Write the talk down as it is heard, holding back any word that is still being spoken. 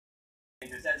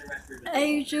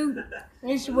Hey YouTube,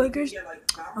 it's Workers.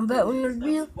 I'm back with another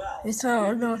video. It's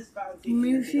time on the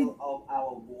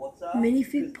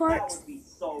minifig parts,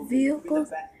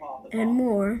 vehicles, and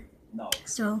more.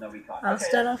 So I'll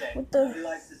start off with the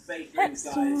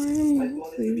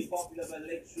Acceores.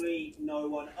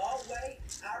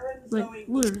 Like,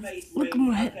 look at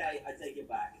my head. Okay, I take it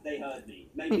back. They heard me.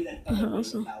 Maybe they heard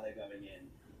me how they're going in.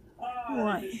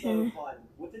 Oh, this is so fun.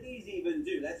 What did these even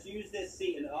do? Let's use this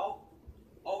seat and it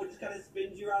just kind of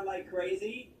spins you around like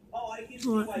crazy. Oh, I can see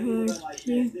why people don't like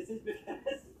this. This is because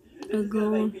this is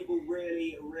going to make people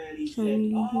really, really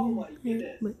sick. Oh my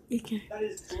goodness. That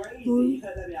is crazy.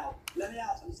 Let me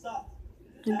out. I'm stuck.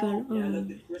 Yeah, look,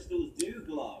 the crystals do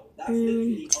glow. That's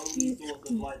literally the only source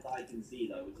of light that I can see,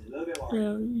 though, which is a little bit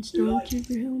worrying.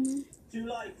 Two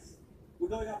lights. We're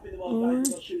going up in the world, guys.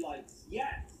 We've got 2 lights.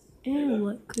 Yes. And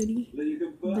what could he? Then you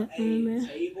can put a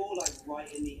table like right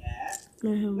in the air.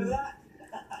 Look at that.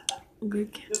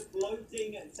 The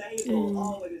floating table.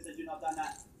 Oh my goodness, I should not have done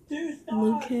that. 2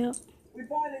 stars. We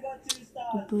finally got 2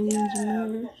 stars. Yeah.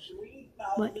 We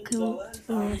got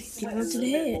 $3,000. Get onto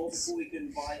the heads.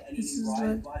 This is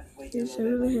like, it's a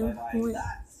really helpful.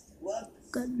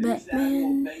 Got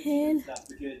Batman head,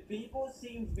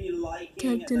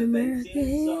 Captain America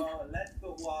head,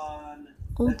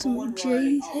 Ultimate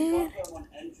J's head,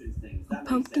 a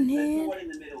pumpkin head,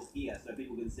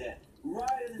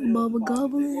 Bubble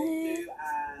Goblin head,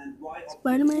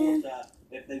 Spider-Man,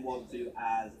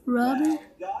 Robin,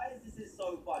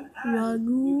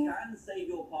 Ragu,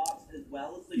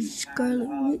 Scarlet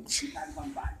Witch.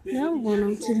 Now I'm going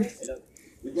on to the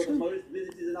we've got the most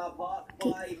visitors in our park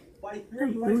by 3.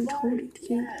 I'm going to hold it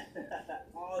again.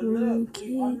 Oh look,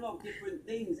 we unlock different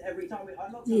things every time. We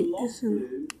unlock the log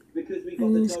flume because we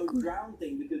got the don't drown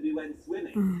thing because we went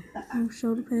swimming.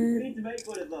 Shoulder pad. We need to make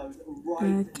one of those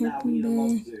right now. We need a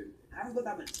log flume. I haven't got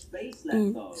that much space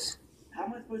left though. How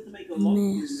am I supposed to make a log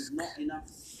flume with not enough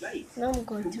space? Now I'm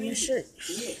going to my shirt.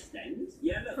 Can we extend?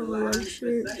 Yeah, look, I like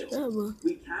shirts.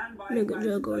 we can buy Look at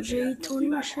Juggle J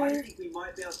Tony shirt.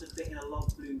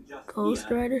 Ghost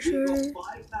Rider shirt.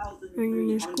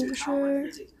 Bringing Scuba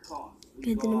shirt.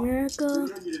 Captain America.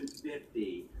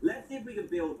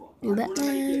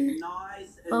 Batman.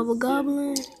 Bubble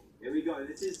Goblin. Here we go.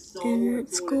 This is so and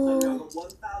it's cool.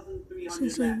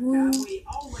 Since I won.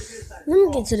 Let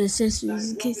me get to the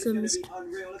accessories in case I missed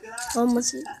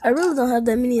almost. I really don't have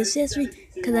that many accessories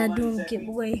because I do them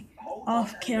giveaway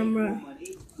off camera.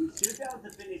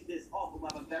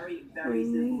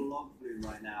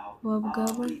 Bubble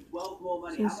Goblin.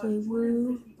 Since I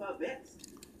won.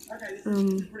 Okay, this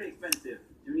is pretty expensive.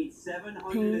 You need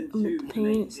 702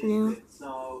 pants now.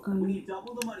 So we need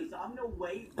double the money. So I'm gonna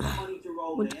wait for the money to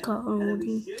roll in. And then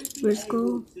we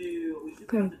should be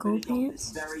able to gold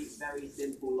pants. Very, very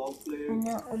simple log flume. And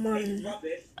now I'm on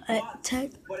tech.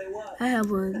 I have a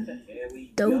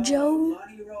dojo,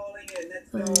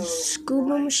 a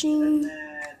scuba machine,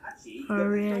 a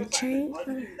red chain,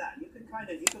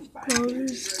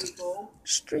 clothes,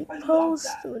 street post,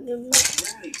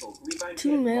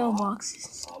 2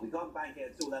 mailboxes.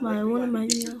 One of my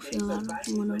nails fell out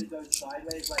of one of them.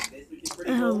 I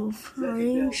have a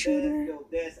frame shooter,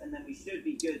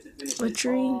 a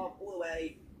tree,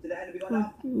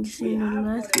 you see in the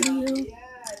last video,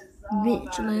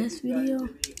 last video,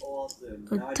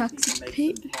 a toxic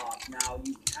pit,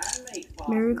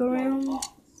 merry-go-round,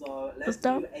 a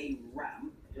stop,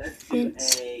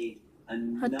 fence,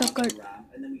 hot dog cart.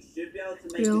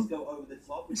 Yo,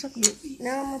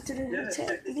 now I'm onto the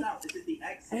tech.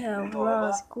 I have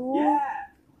Ra's School,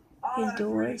 his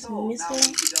doors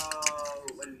missing.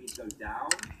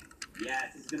 Yes,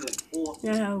 it's gonna look awesome.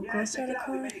 I have a Ghost Rider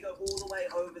car.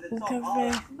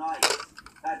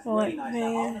 That's really nice. I'm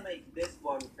gonna make this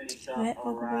one finish up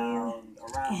around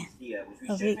here, which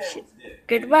we should be able to do.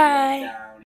 Goodbye.